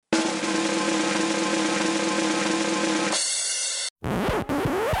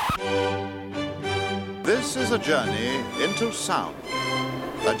This is a journey into sound.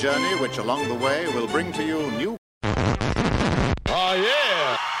 A journey which along the way will bring to you new... Oh,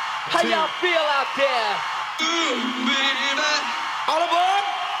 yeah! How y'all feel out there? Baby! All aboard?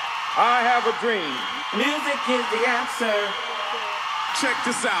 I have a dream. Music is the answer. Check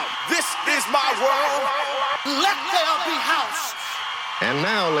this out. This is my world. Let there be house. And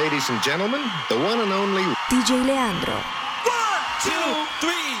now, ladies and gentlemen, the one and only DJ Leandro. 1, 2,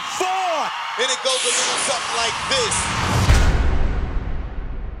 3, 4. And it goes a little something like this.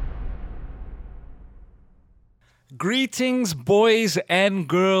 Greetings, boys and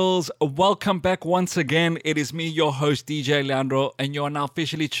girls. Welcome back once again. It is me, your host, DJ Leandro, and you are now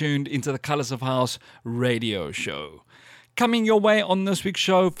officially tuned into the Colors of House radio show. Coming your way on this week's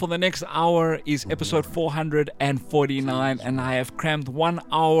show for the next hour is episode 449, and I have crammed 1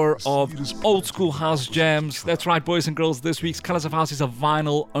 hour of old school house jams. That's right, boys and girls, this week's Colors of House is a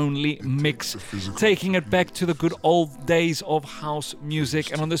vinyl-only mix, taking it back to the good old days of house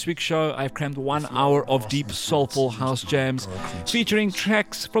music. And on this week's show, I've crammed 1 hour of deep, soulful house jams, featuring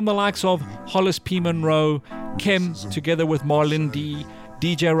tracks from the likes of Hollis P. Monroe, Kim, together with Marlon D,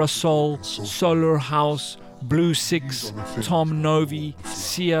 DJ Rasoul, Solar House, Blue Six, Tom Novy,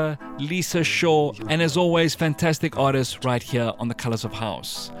 Sia, Lisa Shaw, and as always, fantastic artists right here on the Colors of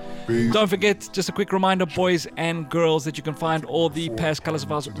House. Don't forget, just a quick reminder, boys and girls, that you can find all the past Colors of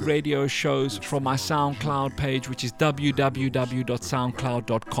House radio shows from my SoundCloud page, which is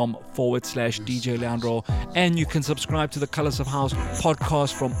www.soundcloud.com/DJ Leandro, and you can subscribe to the Colors of House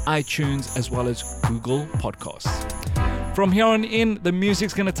podcast from iTunes as well as Google Podcasts. From here on in, the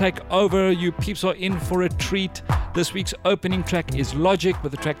music's going to take over. You peeps are in for a treat. This week's opening track is Logic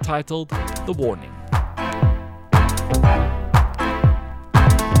with the track titled The Warning.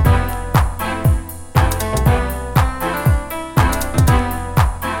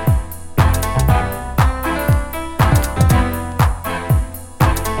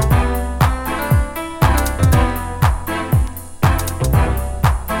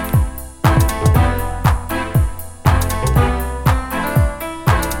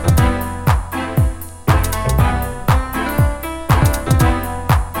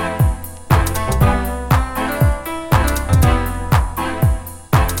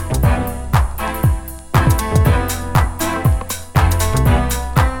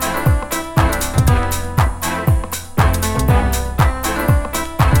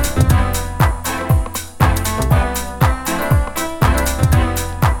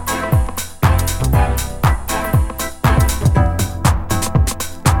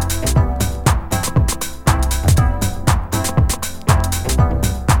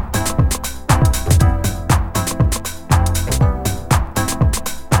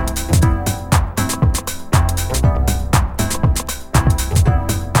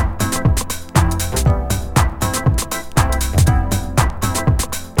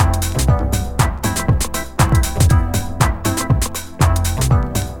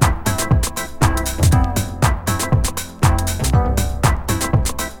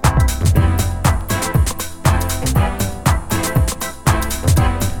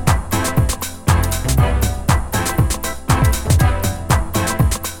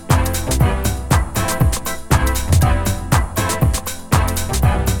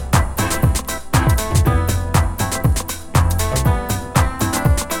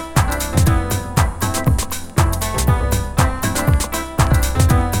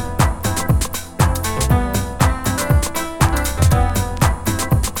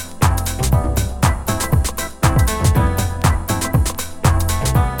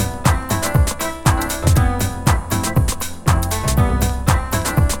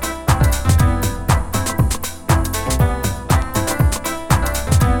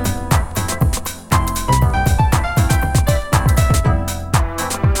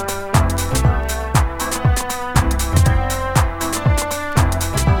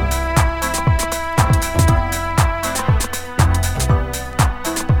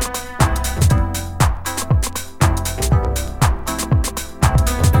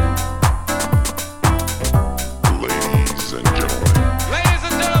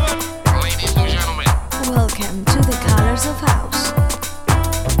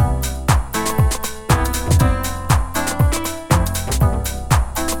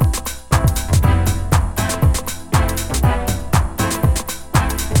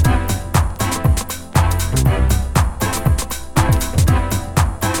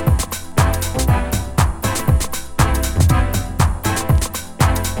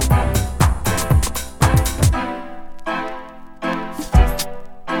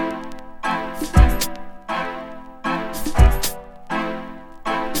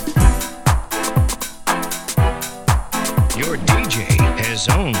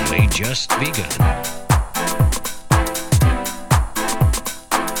 just begun.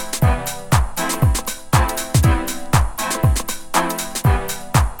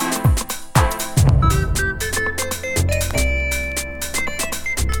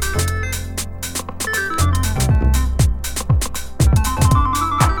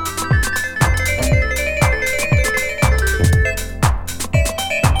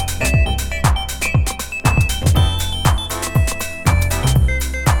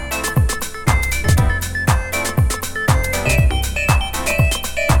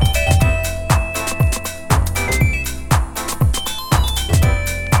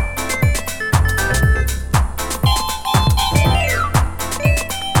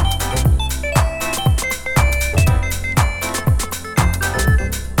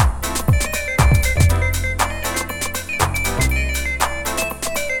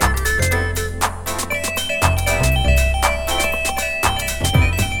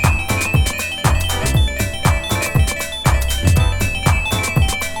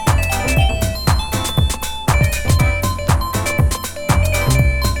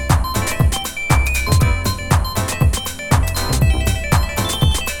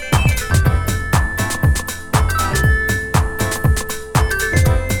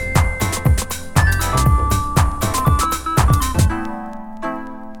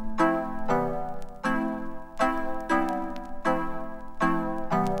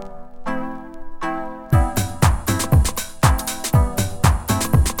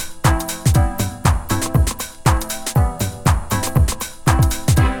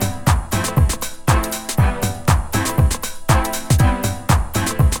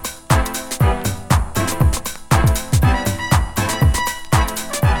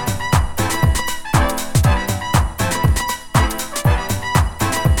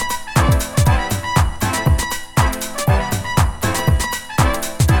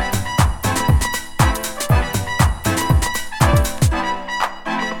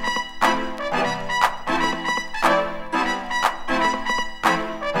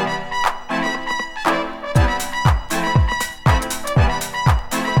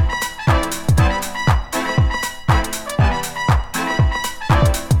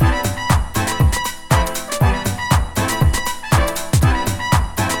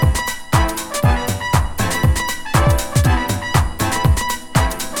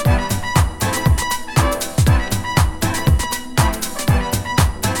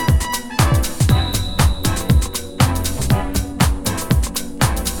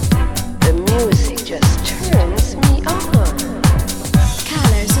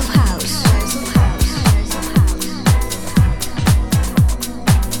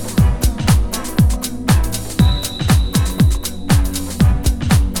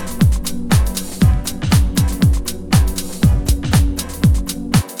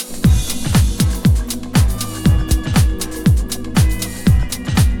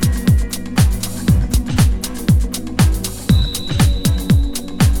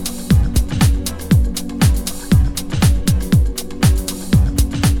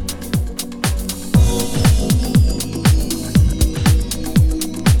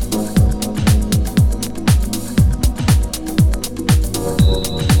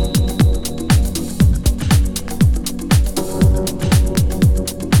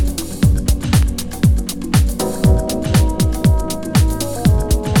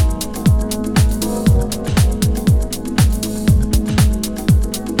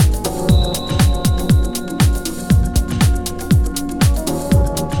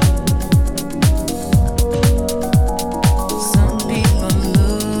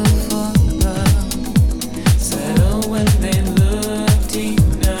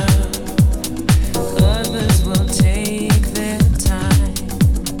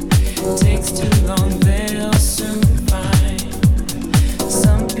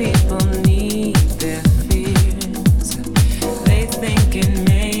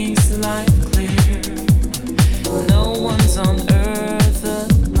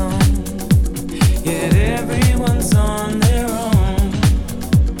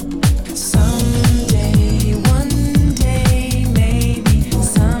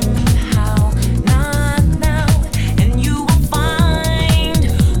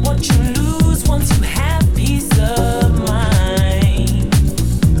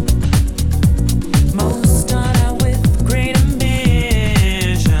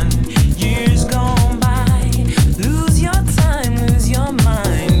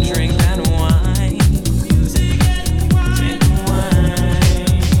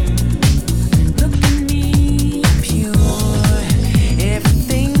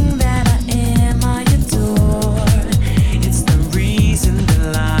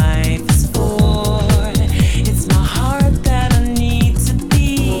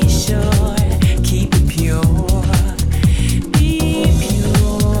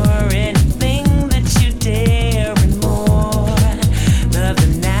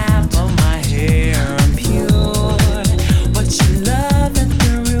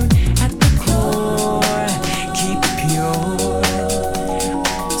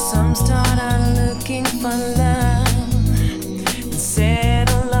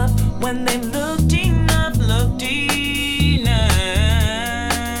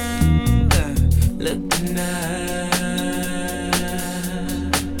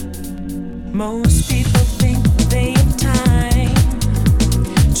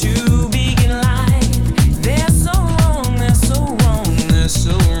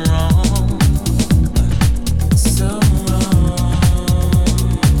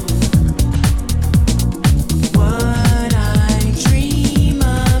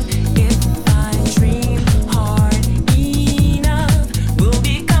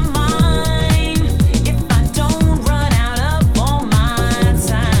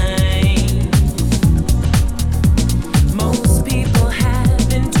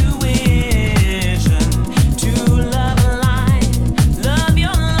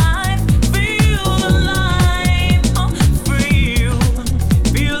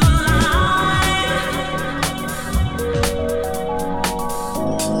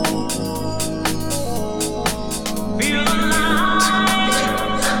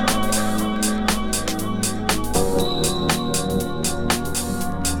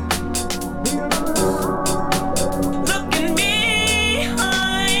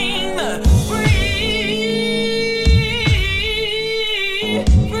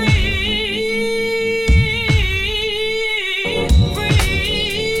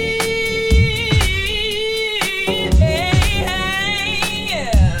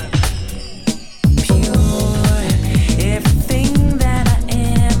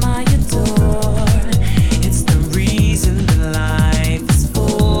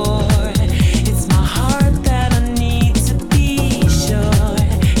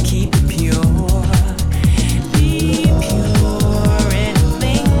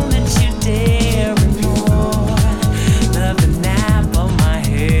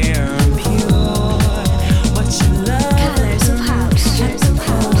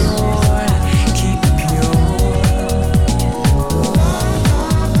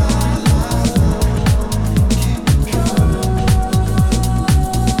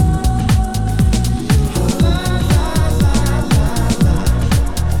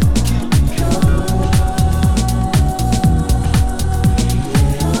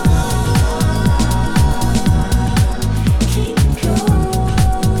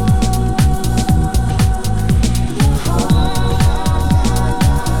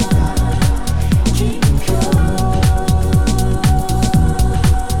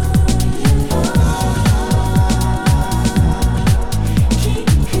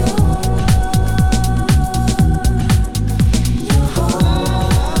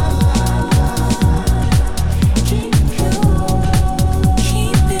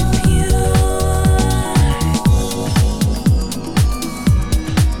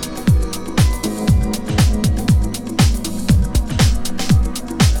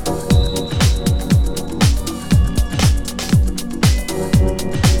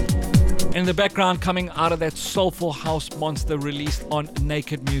 In the background, coming out of that soulful house monster released on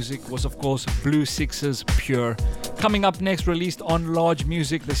Naked Music was, of course, Blue Six's Pure. Coming up next, released on Large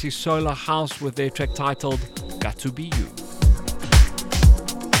Music, this is Solar House with their track titled Got to Be You.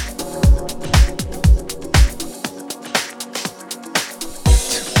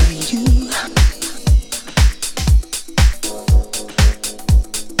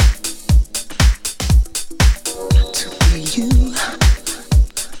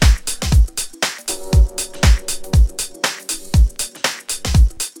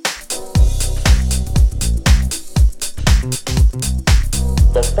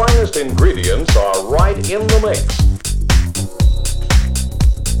 Ingredients are right in the mix.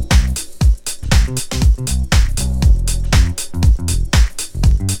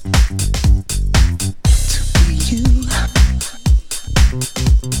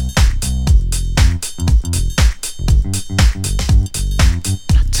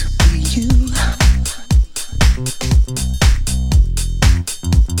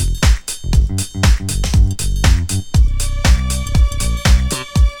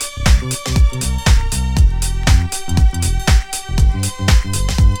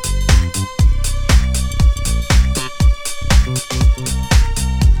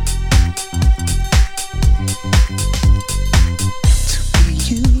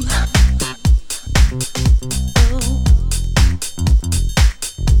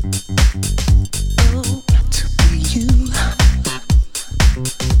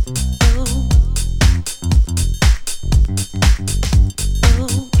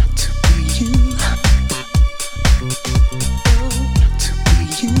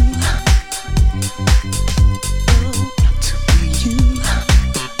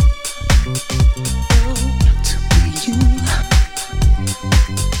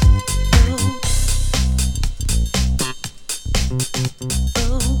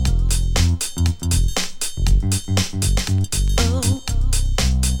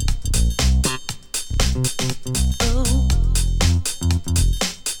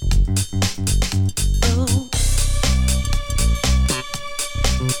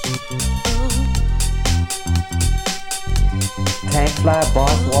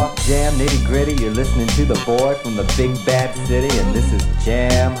 You're listening to the boy from the big bad city, and this is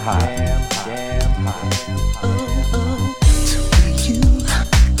Jam High. Jam High.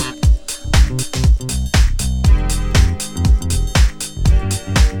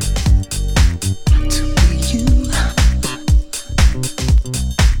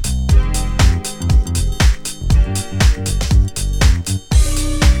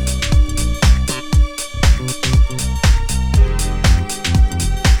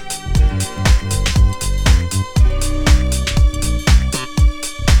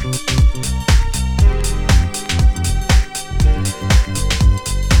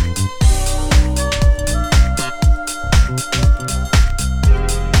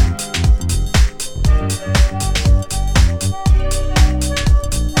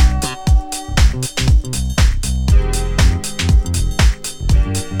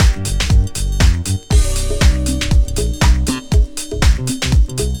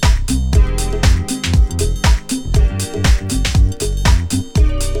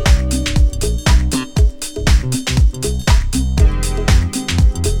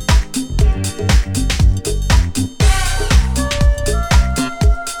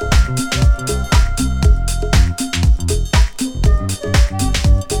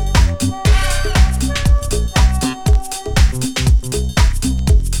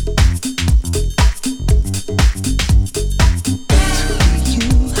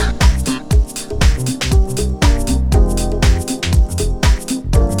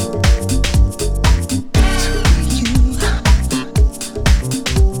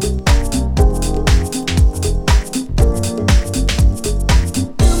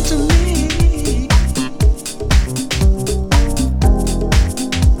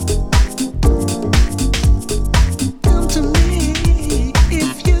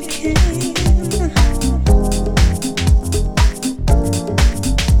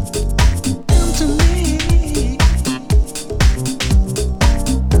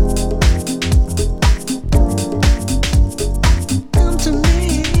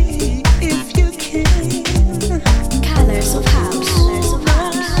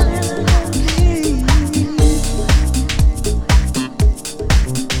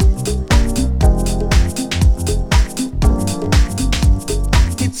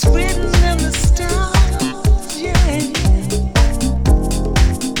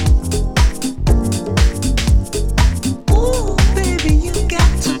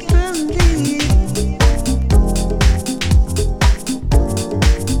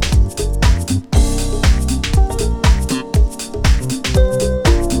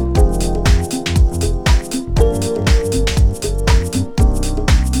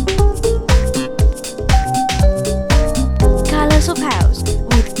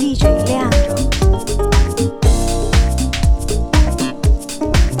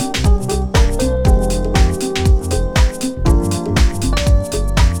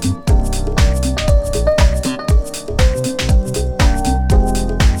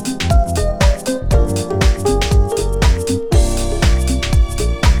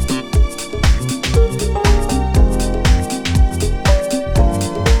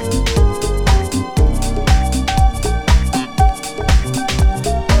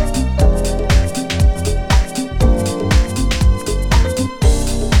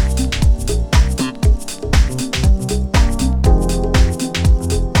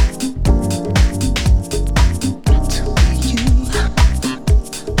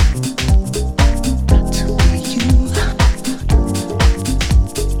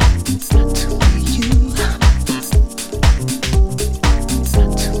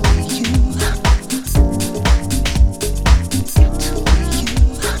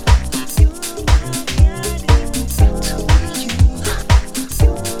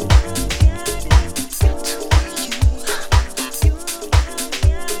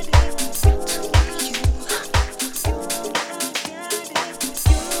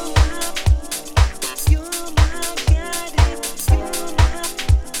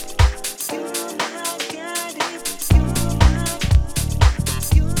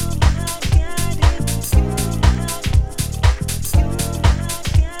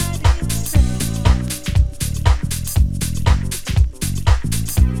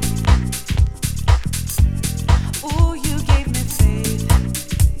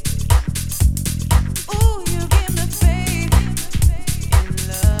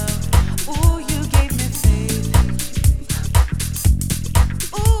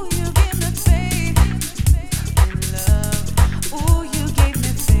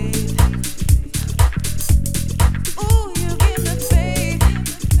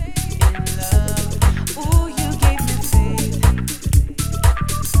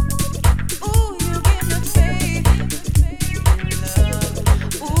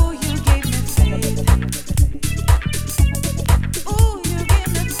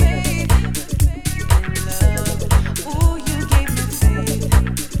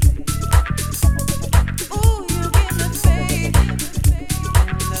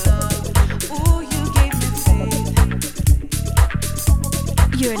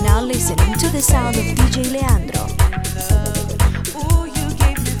 You're now listening to the sound of DJ Leandro.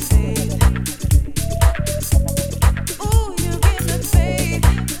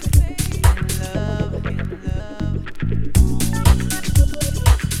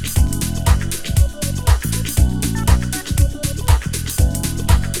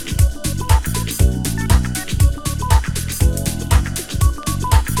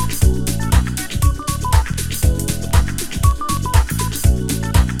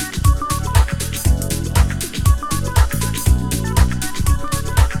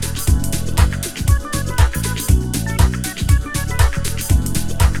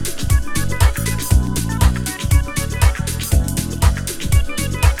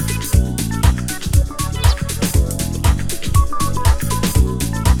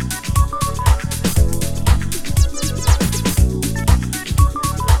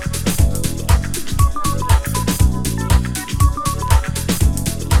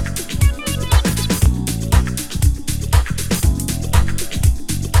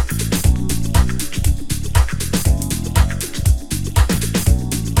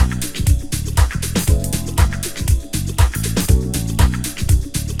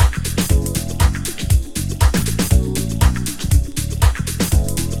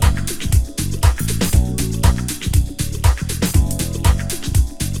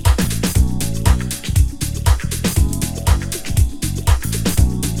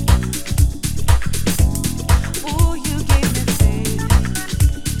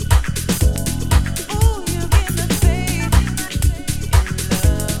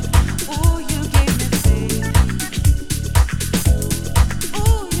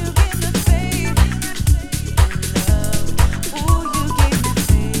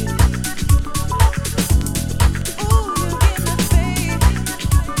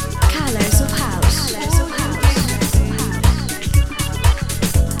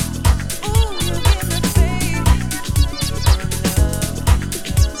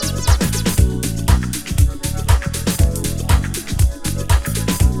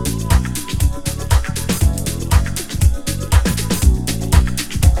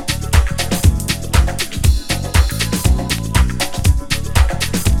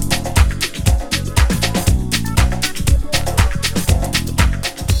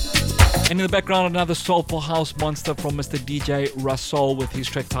 And in the background, another soulful house monster from Mr. DJ Rasoul with his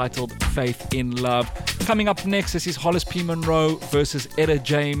track titled Faith in Love. Coming up next is his Hollis P. Monroe versus Etta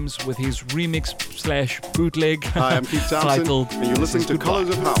James with his remix/bootleg. Hi, I'm Keith Thompson, titled and you're listening to Goodbye. Colors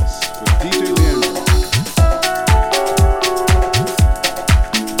of House with DJ Leandro.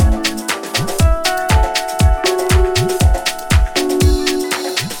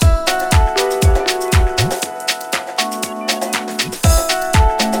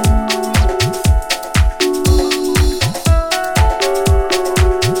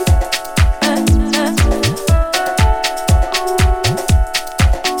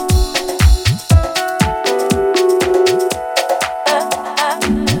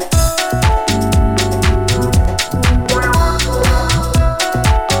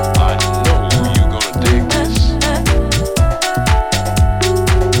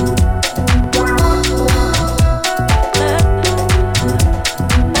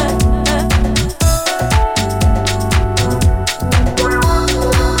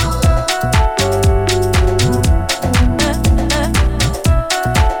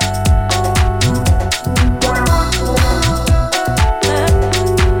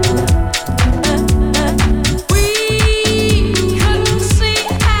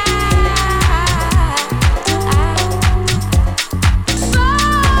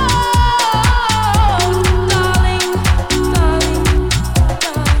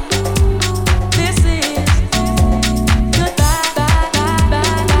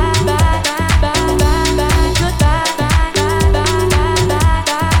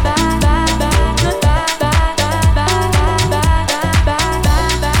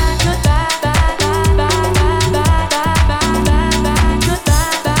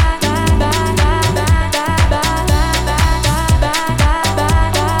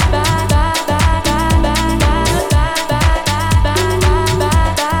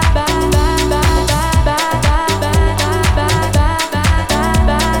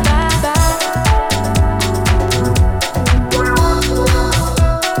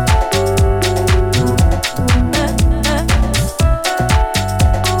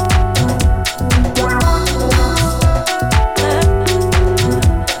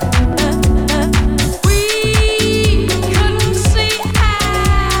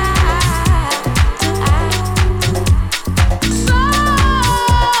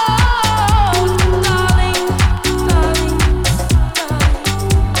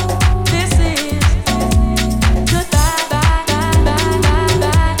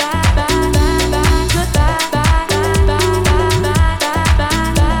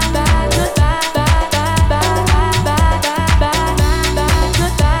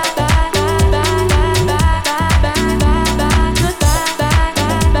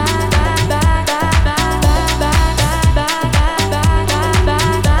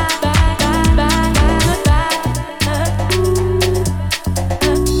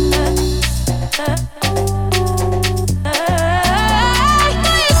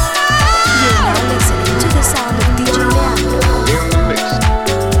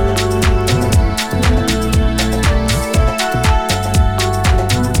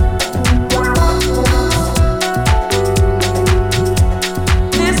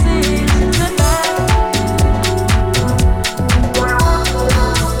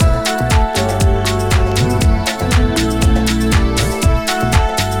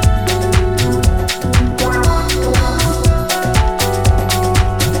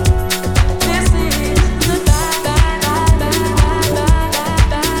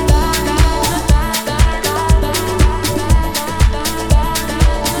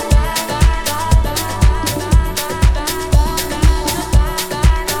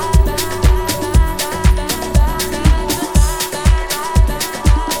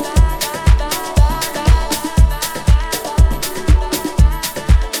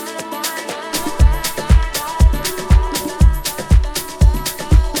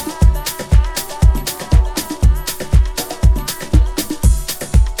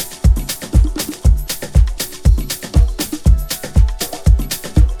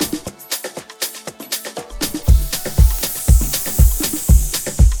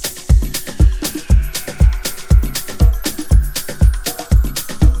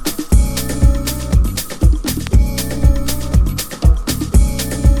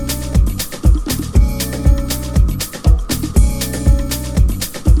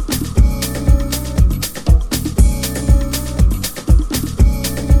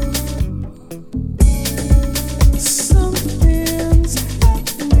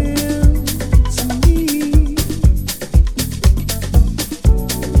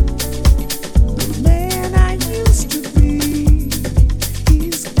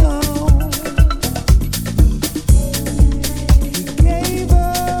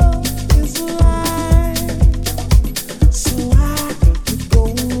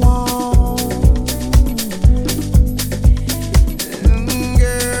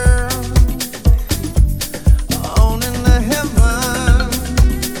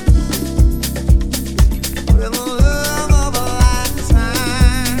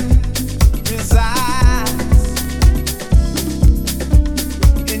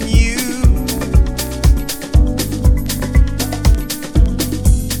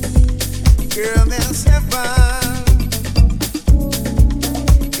 Girl, there's heaven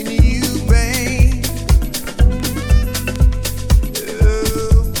in you, babe.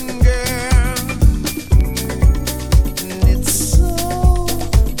 Oh, girl, and it's so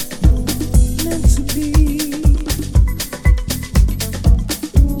meant to be.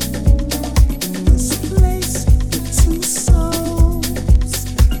 In this place, the two souls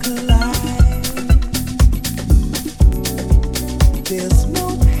collide. There's no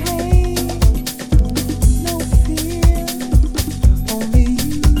pain, no fear, only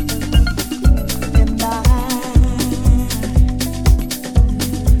you and I.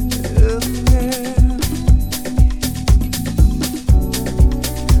 Oh, girl,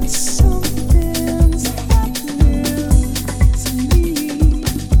 something's happening to me.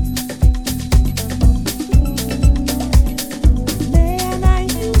 Man, I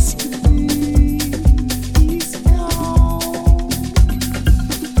used to be, he's gone.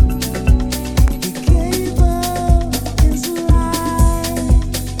 He gave up his life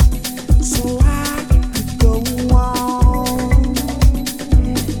so I could go on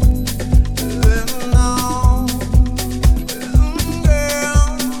and on. Girl,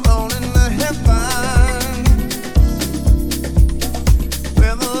 on in the heaven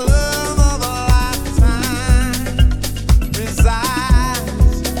where the love of a lifetime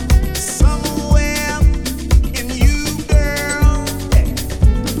resides. Somewhere in you, girl.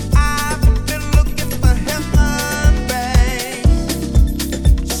 I've been looking for heaven, babe.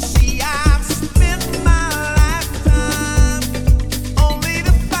 See, I've spent my lifetime only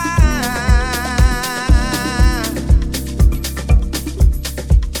to find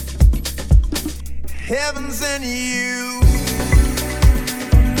heaven's in you.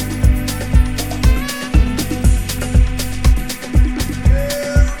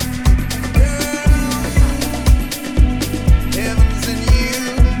 Heaven's in you,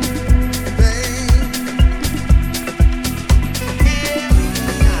 babe.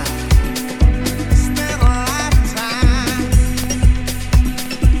 Spent a lifetime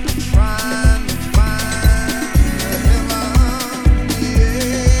trying to find heaven,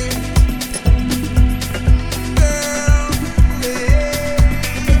 yeah.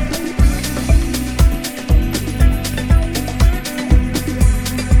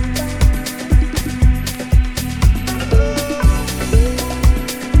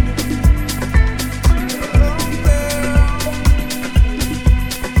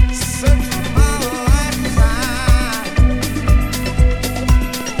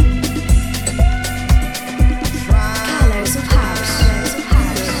 Colors of House.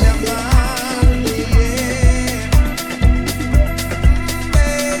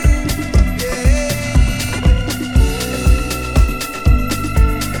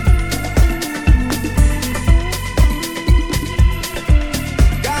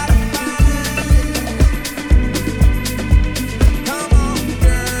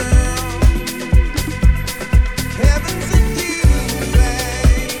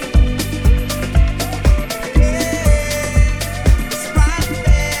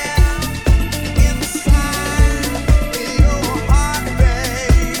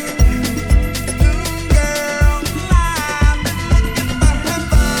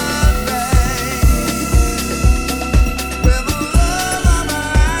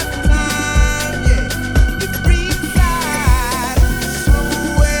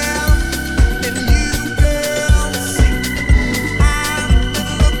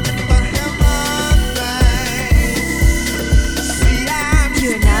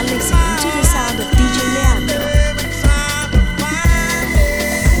 You're now listening to the sound of DJ Leandro.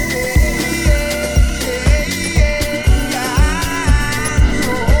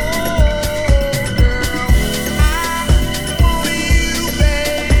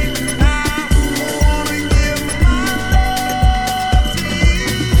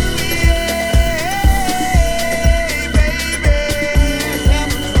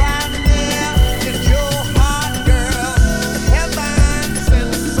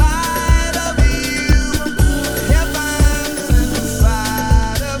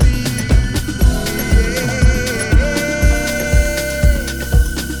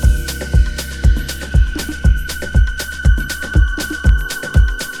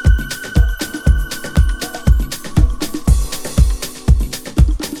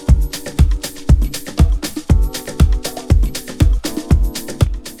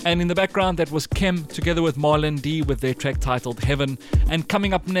 And in the background, that was Kim together with Marlon D with their track titled Heaven. And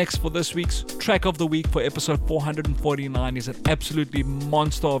coming up next for this week's track of the week for episode 449 is an absolutely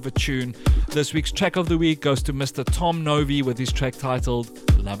monster of a tune. This week's track of the week goes to Mr. Tom Novy with his track titled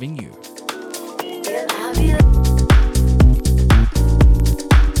Loving You.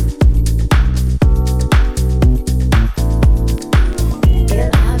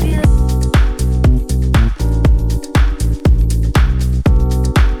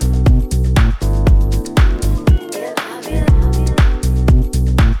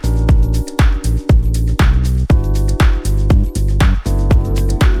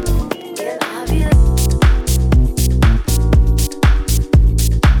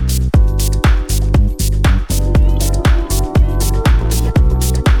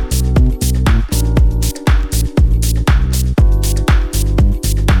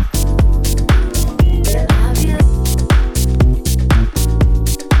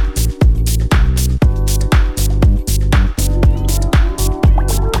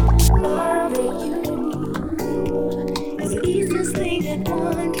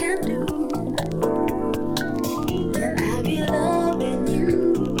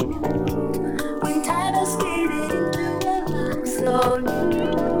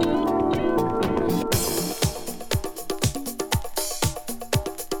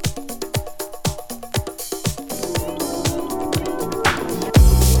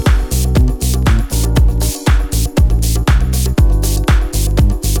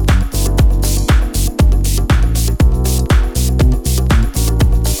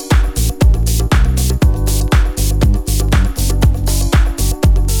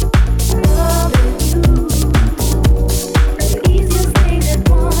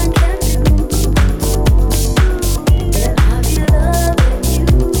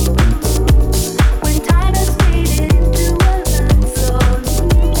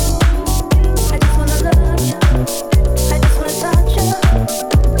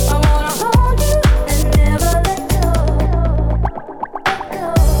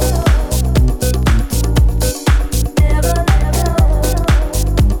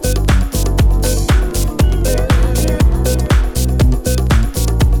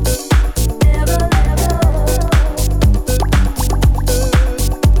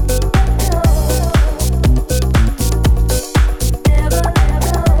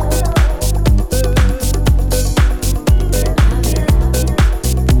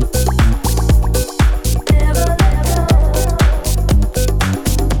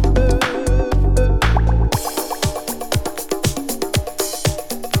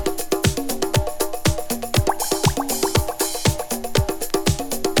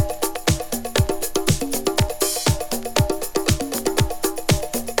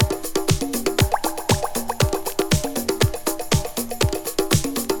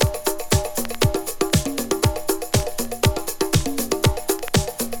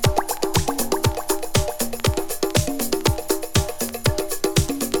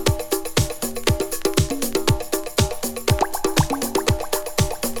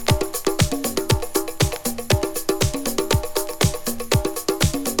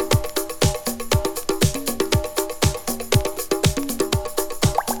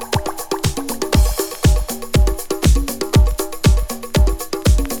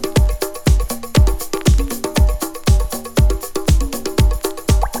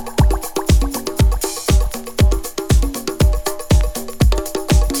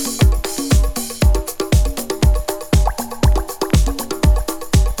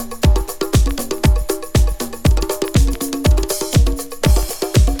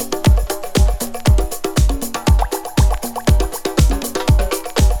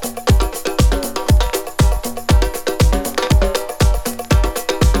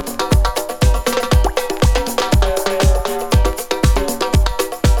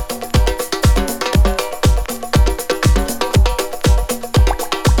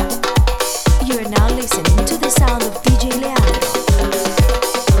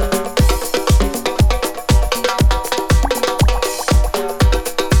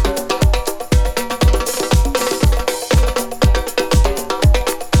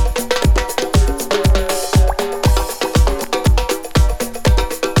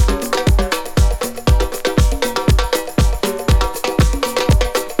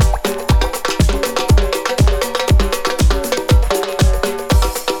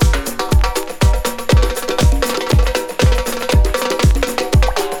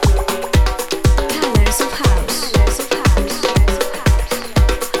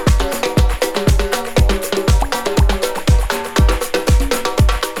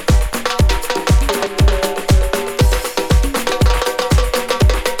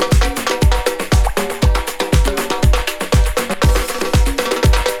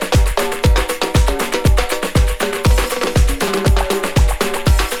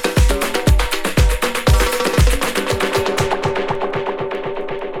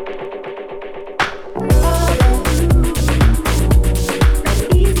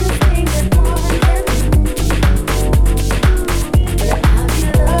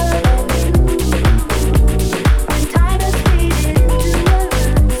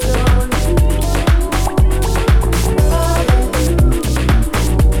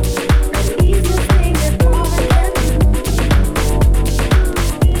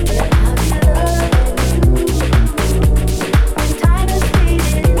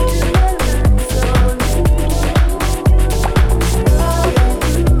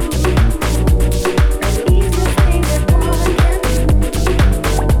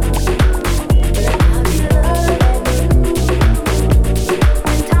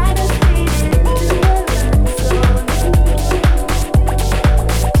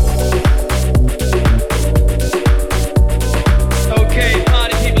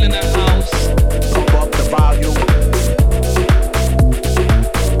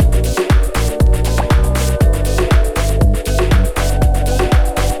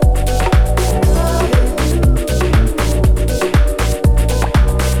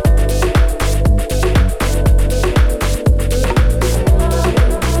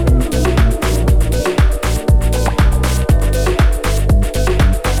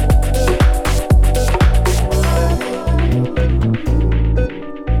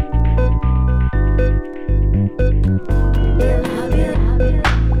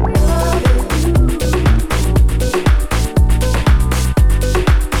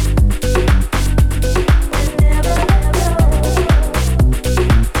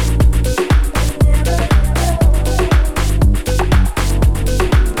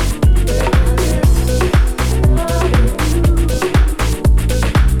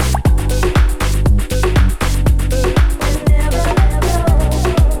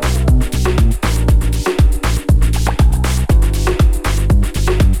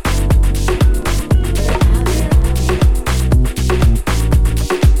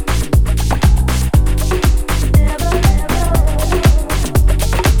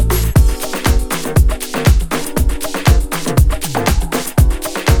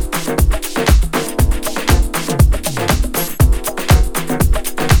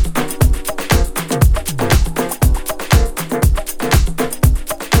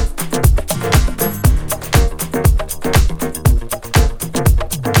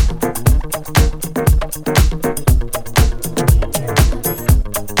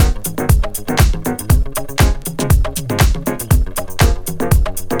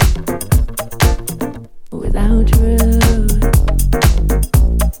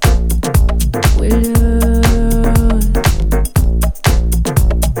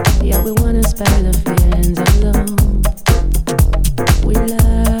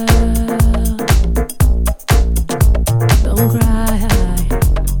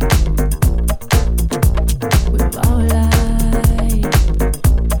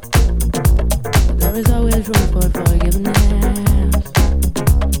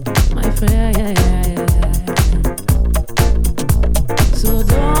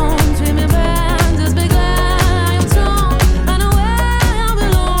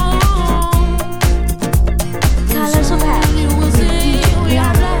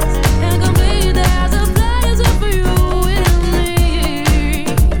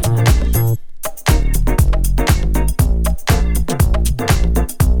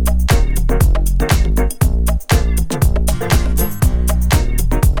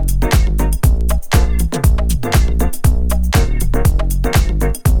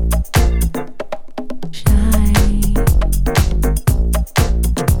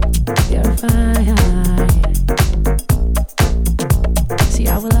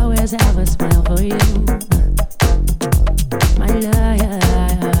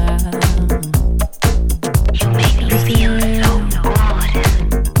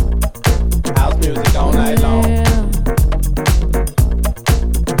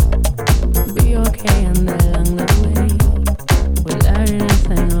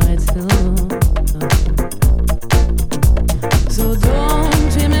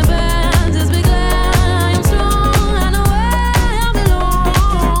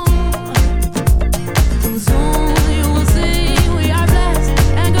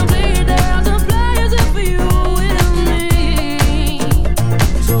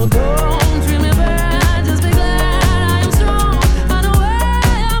 Don't treat me bad, just be glad I am strong. I know where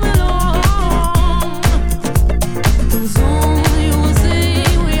I belong. Soon you will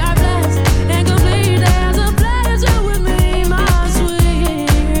see we are blessed and complete. There's a pleasure with me, my sweet,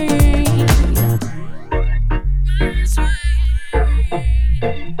 my sweet,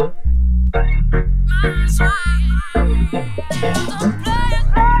 my sweet.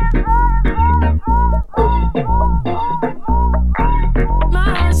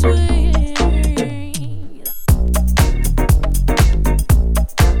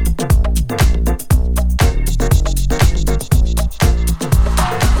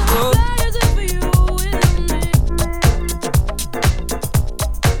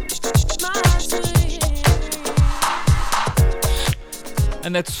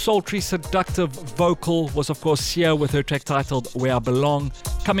 And that sultry, seductive vocal was, of course, Sia with her track titled Where I Belong.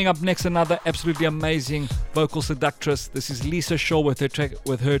 Coming up next, another absolutely amazing vocal seductress. This is Lisa Shaw with her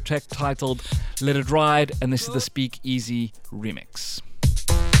track titled Let It Ride, and this is the Speakeasy remix.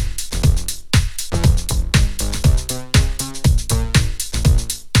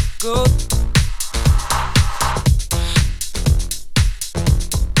 Go.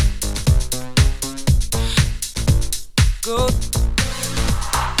 Go.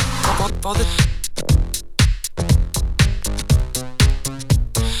 For the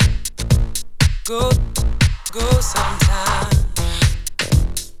go sometime.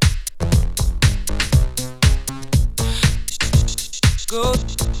 Go.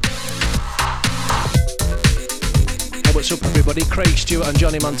 Hey, what's up everybody? Craig Stewart and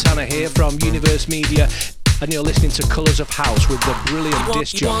Johnny Montana here from Universe Media, and you're listening to Colours of House with the brilliant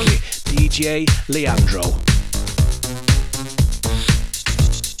disc jockey DJ Leandro.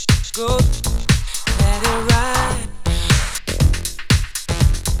 Go, let it ride.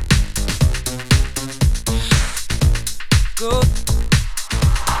 Go.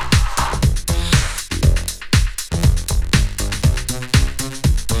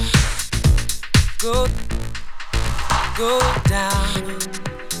 Go down.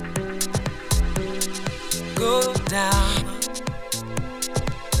 Go down.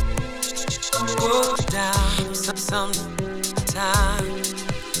 Go down sometime.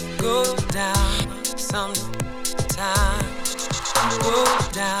 Go down sometime. Go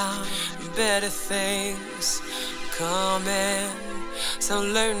down. Better things coming. So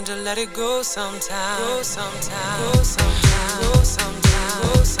learn to let it go sometime. Go sometime. Go sometime. Go sometime.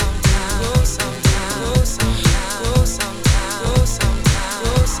 Go sometime. Go sometime. Go sometime. Go sometime.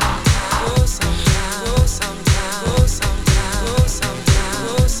 Go sometime. Go sometime. Go sometime. Go sometime. Go sometime. Go sometime.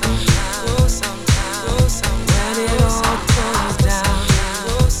 Go sometime. Go sometime. Go sometime. When it all comes down.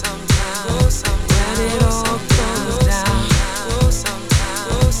 Go sometime. Go sometime. When it all comes down. Go sometime.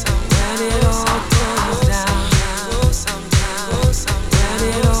 Go sometime. When it all comes down. Go sometime. Go sometime. When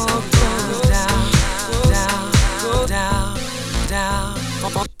it all comes down. Go down. Down.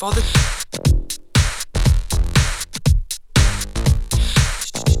 For the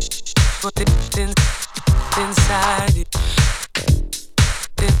put it inside you.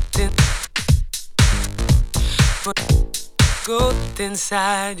 Go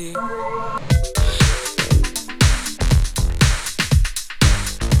inside you.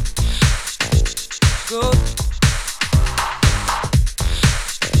 Go.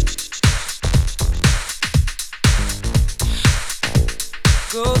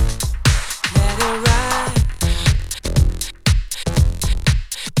 Go. Let it ride.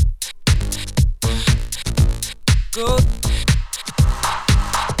 Go.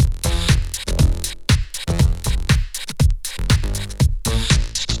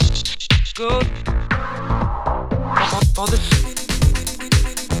 Go. For the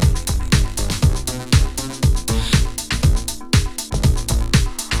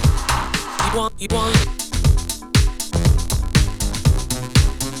you want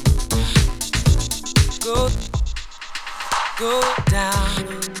go down.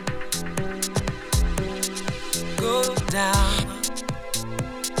 Go down.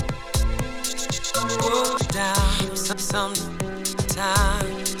 Go down sometime.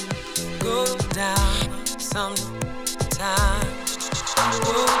 Go down sometime.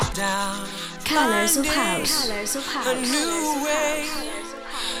 Go down. Colors of House. A new way.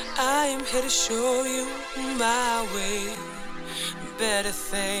 I am here to show you my way. Better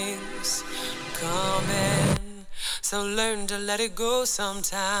things coming. So learn to let it go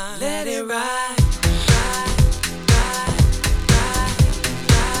sometime. Let it ride.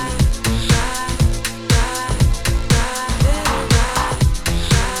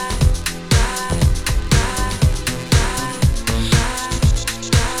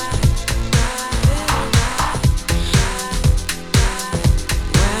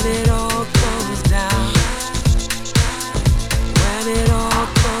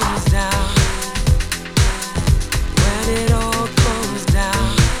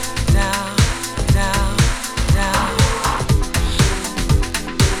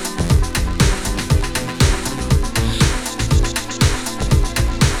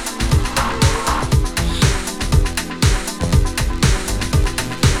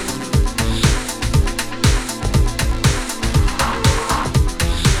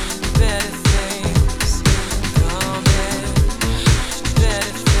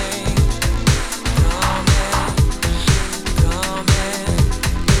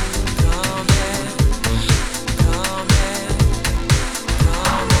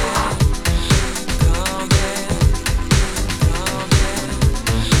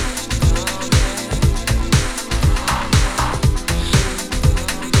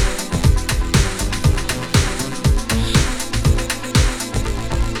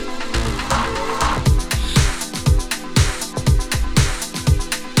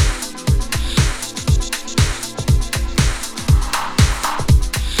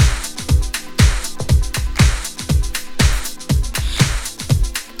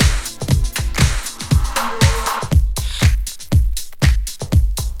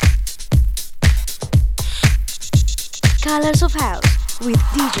 Colors of House with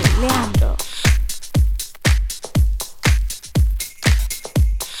DJ Leandro.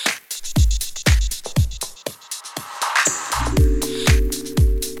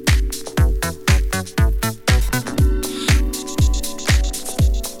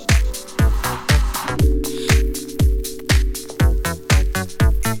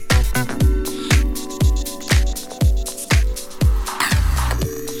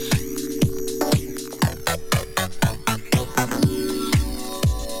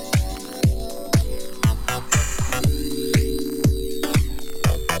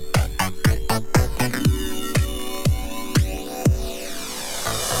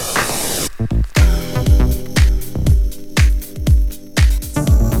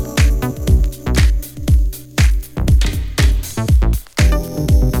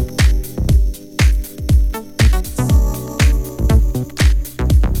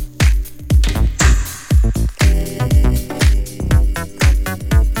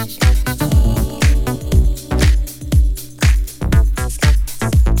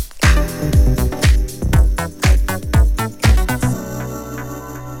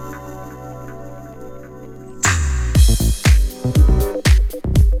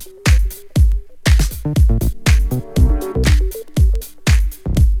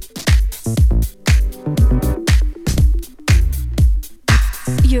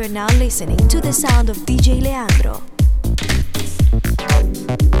 You're now listening to the sound of DJ Leandro.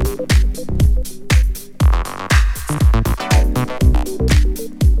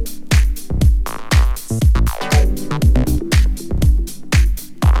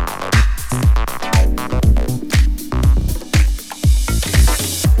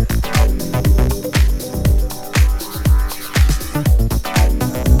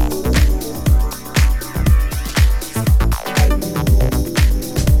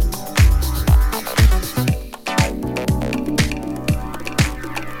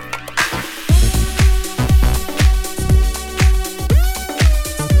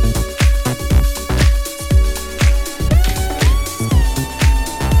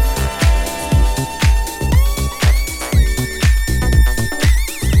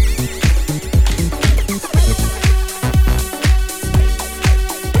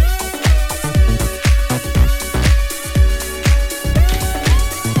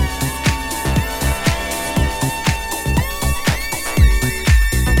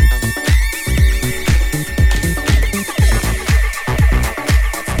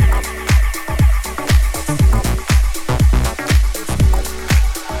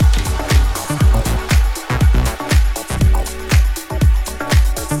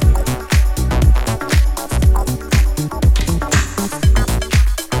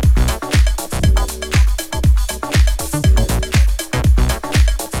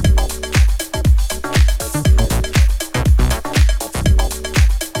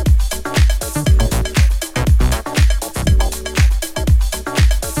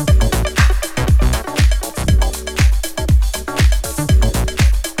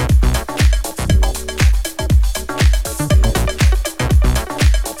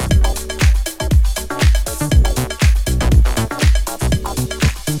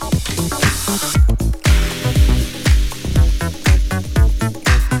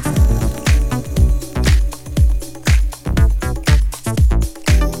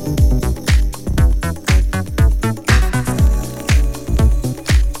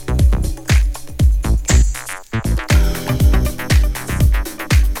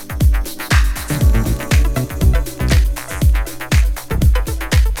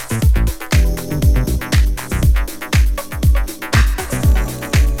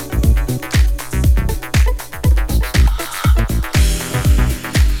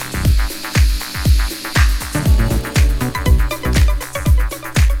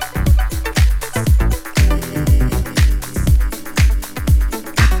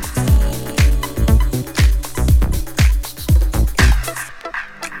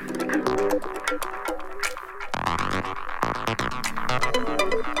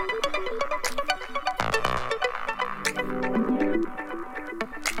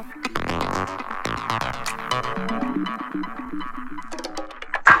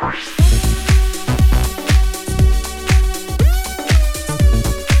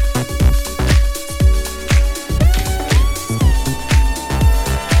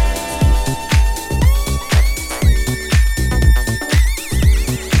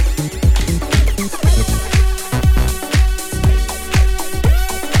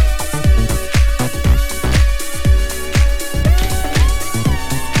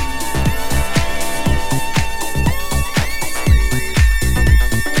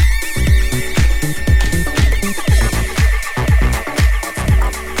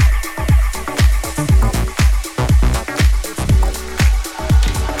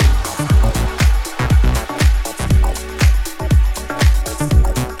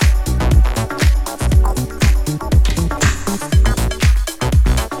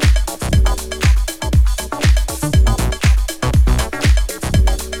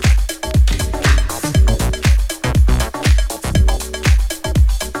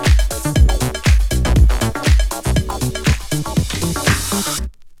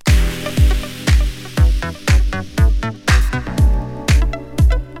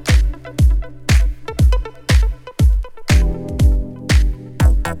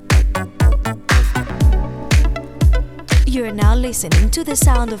 You're now listening to the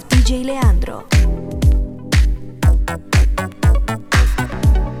sound of DJ Leandro.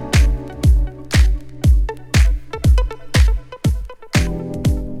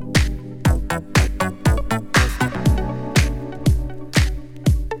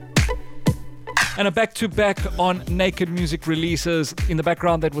 And a back-to-back on Naked Music releases. In the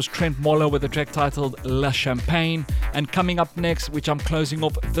background, that was Trentmoller with a track titled La Champagne. And coming up next, which I'm closing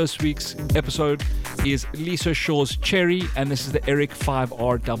off this week's episode, is Lisa Shaw's Cherry, and this is the Eric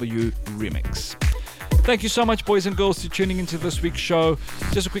 5RW remix. Thank you so much, boys and girls, for tuning into this week's show.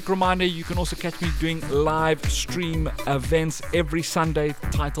 Just a quick reminder, you can also catch me doing live stream events every Sunday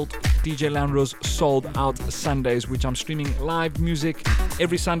titled DJ Leandro's Sold Out Sundays, which I'm streaming live music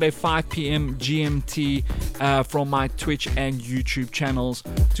every Sunday 5 p.m. GMT from my Twitch and YouTube channels.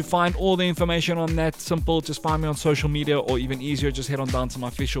 To find all the information on that, simple, just find me on social media, or even easier, just head on down to my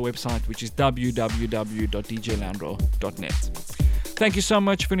official website, which is www.djleandro.net. Thank you so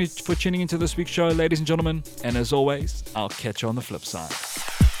much for tuning into this week's show, ladies and gentlemen. And as always, I'll catch you on the flip side.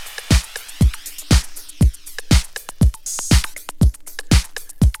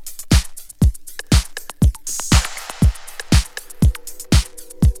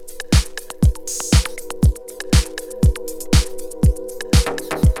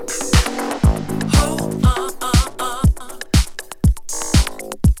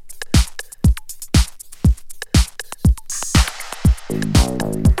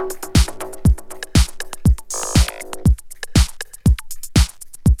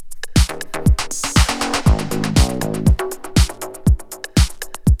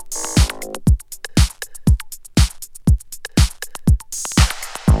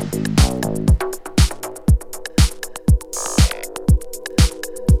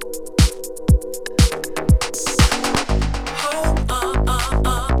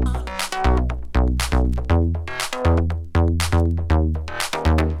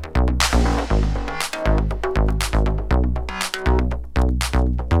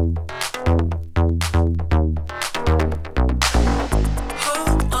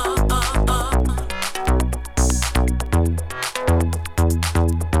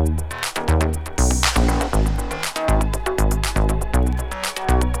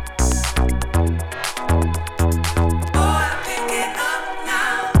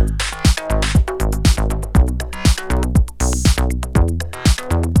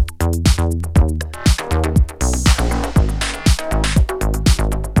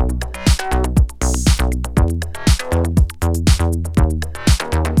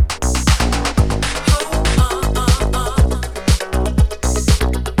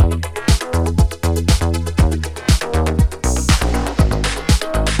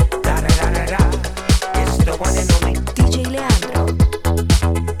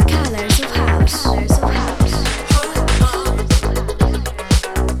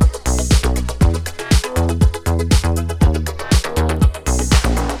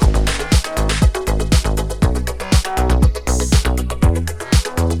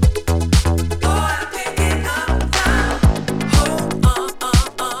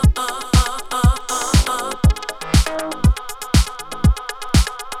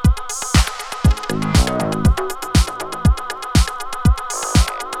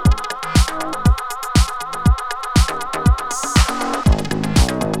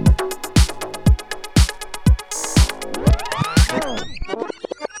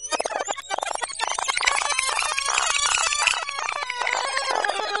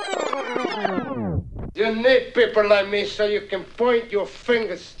 You need people like me so you can point your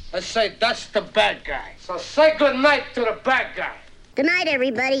fingers and say, that's the bad guy. So say good night to the bad guy. Good night,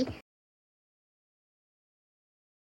 everybody.